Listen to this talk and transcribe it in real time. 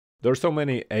There are so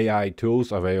many AI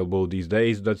tools available these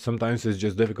days that sometimes it's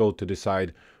just difficult to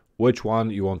decide which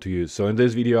one you want to use. So in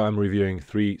this video, I'm reviewing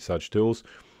 3 such tools.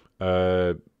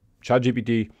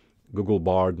 ChatGPT, Google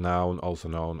Bard, now also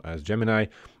known as Gemini,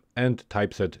 and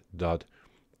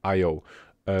typeset.io.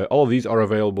 All of these are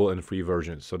available in free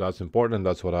versions, so that's important.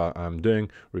 That's what I'm doing,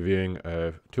 reviewing.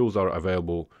 Tools are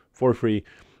available for free.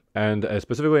 And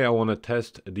specifically, I want to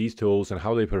test these tools and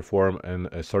how they perform in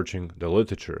searching the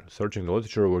literature. Searching the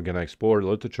literature, we're going to explore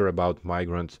literature about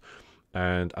migrants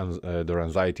and their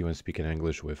anxiety when speaking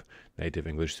English with native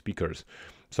English speakers.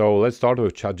 So let's start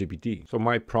with ChatGPT. So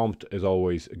my prompt is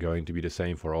always going to be the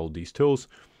same for all these tools.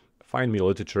 Find me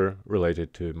literature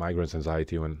related to migrants'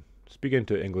 anxiety when speaking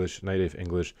to native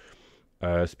English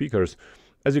speakers.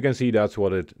 As you can see, that's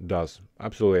what it does.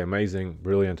 Absolutely amazing,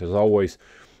 brilliant as always.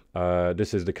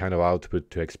 This is the kind of output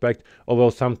to expect, although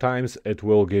sometimes it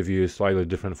will give you a slightly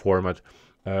different format.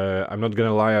 I'm not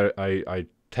gonna lie, I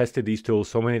tested these tools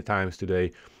so many times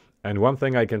today, and one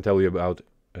thing I can tell you about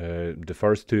the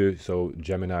first two, so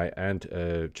Gemini and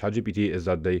ChatGPT, is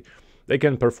that they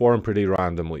can perform pretty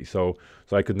randomly, so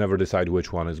I could never decide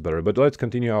which one is better. But let's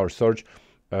continue our search.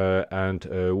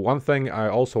 One thing I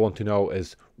also want to know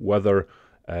is whether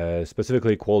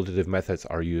specifically qualitative methods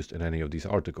are used in any of these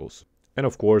articles. And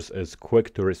of course, it's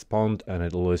quick to respond, and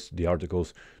it lists the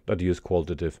articles that use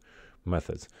qualitative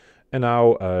methods. And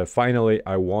now, finally,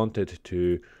 I wanted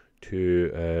to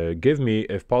give me,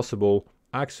 if possible,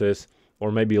 access or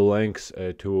maybe links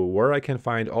to where I can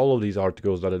find all of these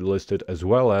articles that it listed, as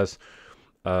well as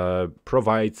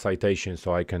provide citations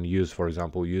so I can use, for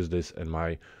example, use this in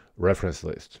my reference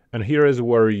list. And here is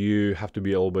where you have to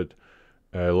be a little bit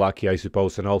lucky, I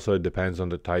suppose, and also it depends on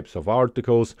the types of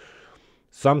articles.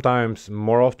 Sometimes,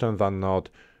 more often than not,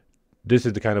 this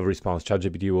is the kind of response.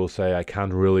 ChatGPT will say, I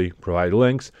can't really provide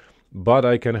links, but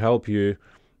I can help you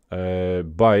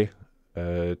by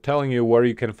telling you where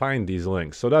you can find these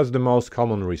links. So that's the most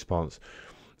common response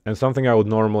and something I would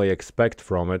normally expect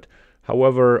from it.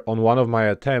 However, on one of my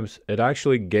attempts, it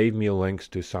actually gave me links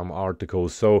to some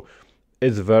articles. So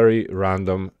it's very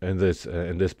random in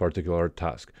this particular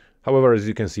task. However, as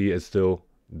you can see, it still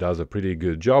does a pretty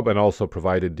good job and also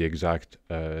provided the exact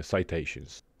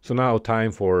citations. So now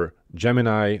time for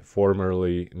Gemini,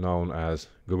 formerly known as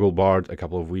Google Bard. A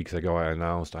couple of weeks ago, I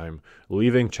announced I'm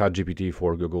leaving ChatGPT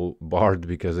for Google Bard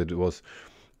because it was,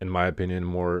 in my opinion,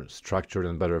 more structured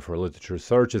and better for literature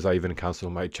searches. I even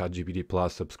canceled my ChatGPT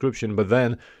Plus subscription, but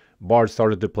then Bard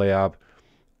started to play up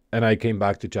and I came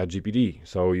back to ChatGPT.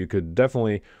 So you could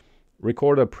definitely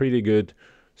record a pretty good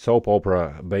soap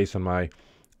opera based on my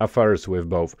affairs with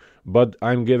both. But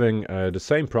I'm giving the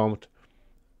same prompt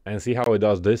and see how it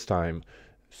does this time.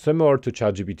 Similar to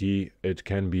ChatGPT, it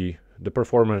can be, the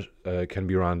performance can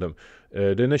be random.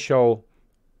 The initial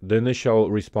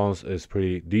response is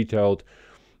pretty detailed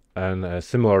and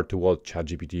similar to what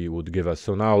ChatGPT would give us.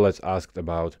 So now let's ask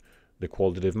about the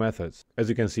qualitative methods. As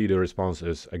you can see, the response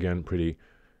is again pretty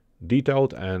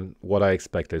detailed and what I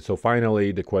expected. So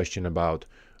finally, the question about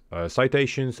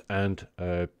citations and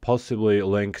possibly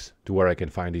links to where I can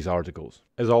find these articles.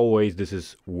 As always, this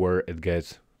is where it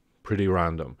gets pretty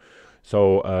random.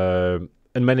 So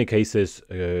in many cases,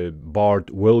 Bard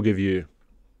will give you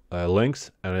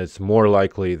links, and it's more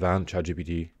likely than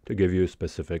ChatGPT to give you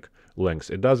specific links.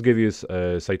 It does give you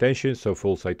citations, so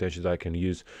full citations I can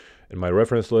use in my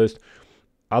reference list.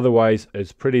 Otherwise,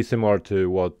 it's pretty similar to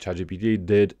what ChatGPT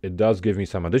did. It does give me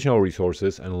some additional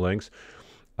resources and links.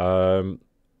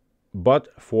 But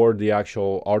for the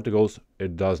actual articles,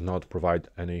 it does not provide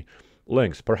any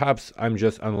links. Perhaps I'm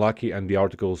just unlucky and the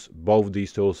articles both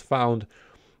these tools found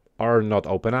are not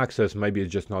open access. Maybe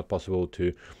it's just not possible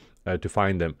to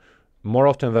find them. More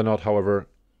often than not, however,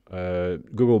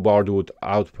 Google Bard would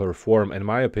outperform, in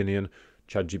my opinion,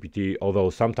 ChatGPT, although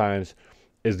sometimes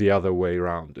it's the other way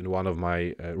around. In one of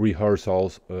my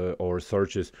rehearsals or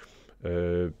searches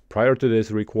prior to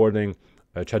this recording,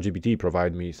 ChatGPT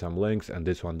provided me some links and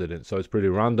this one didn't. So it's pretty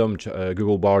random.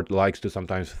 Google Bard likes to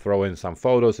sometimes throw in some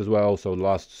photos as well. So the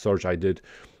last search I did,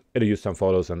 it used some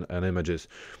photos and images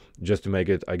just to make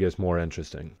it, I guess, more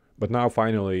interesting. But now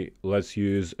finally, let's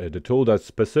use the tool that's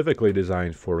specifically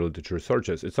designed for literature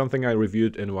searches. It's something I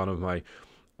reviewed in one of my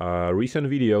recent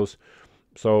videos.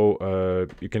 So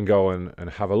you can go and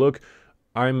have a look.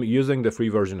 I'm using the free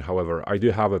version, however. I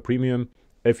do have a premium.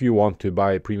 If you want to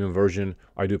buy a premium version,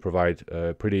 I do provide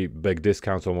pretty big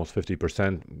discounts, almost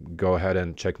 50%. Go ahead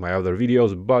and check my other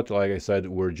videos. But like I said,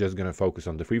 we're just going to focus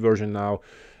on the free version now,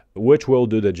 which will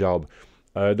do the job.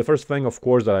 The first thing, of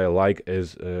course, that I like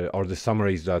are the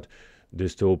summaries that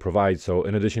this tool provides. So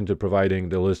in addition to providing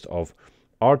the list of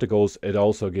articles, it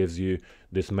also gives you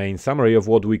this main summary of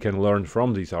what we can learn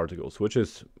from these articles, which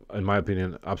is, in my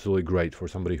opinion, absolutely great for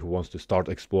somebody who wants to start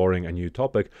exploring a new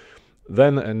topic.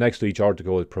 Then next to each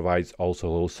article, it provides also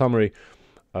a little summary,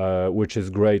 which is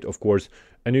great, of course.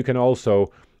 And you can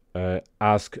also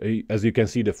ask, as you can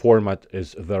see, the format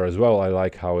is there as well. I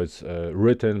like how it's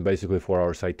written basically for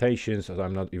our citations, as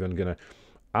I'm not even gonna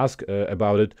ask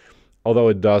about it, although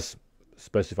it does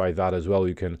specify that as well.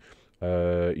 You can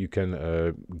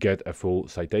get a full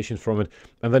citation from it,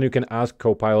 and then you can ask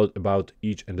Copilot about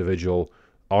each individual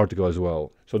article as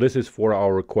well. So this is for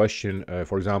our question,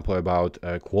 for example, about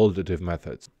qualitative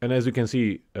methods. And as you can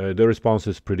see, the response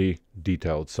is pretty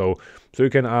detailed. So you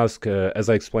can ask, as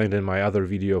I explained in my other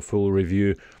video, full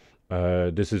review.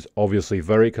 This is obviously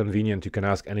very convenient. You can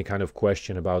ask any kind of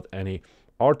question about any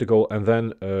article, and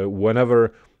then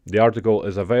whenever the article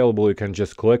is available, you can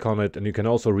just click on it, and you can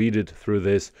also read it through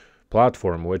this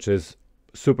platform, which is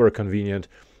super convenient,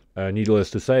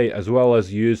 needless to say, as well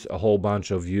as use a whole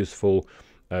bunch of useful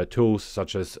tools,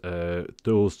 such as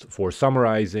tools for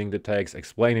summarizing the text,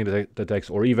 explaining the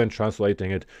text, or even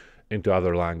translating it into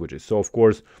other languages. So of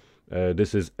course,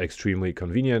 this is extremely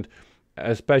convenient,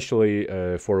 especially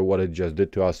for what it just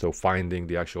did to us. So finding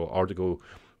the actual article,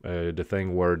 the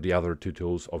thing where the other two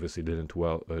tools obviously didn't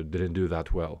do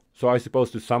that well. So I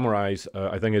suppose to summarize,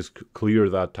 I think it's clear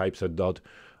that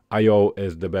typeset.io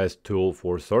is the best tool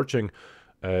for searching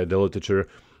the literature.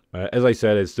 As I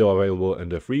said, it's still available in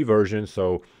the free version,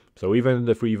 so even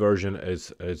the free version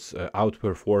is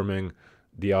outperforming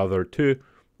the other two,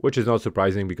 which is not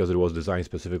surprising because it was designed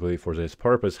specifically for this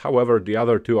purpose. However, the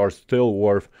other two are still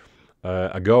worth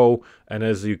a go, and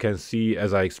as you can see,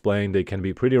 as I explained, they can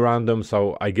be pretty random.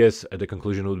 So I guess the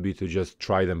conclusion would be to just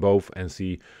try them both and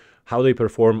see how they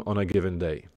perform on a given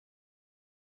day.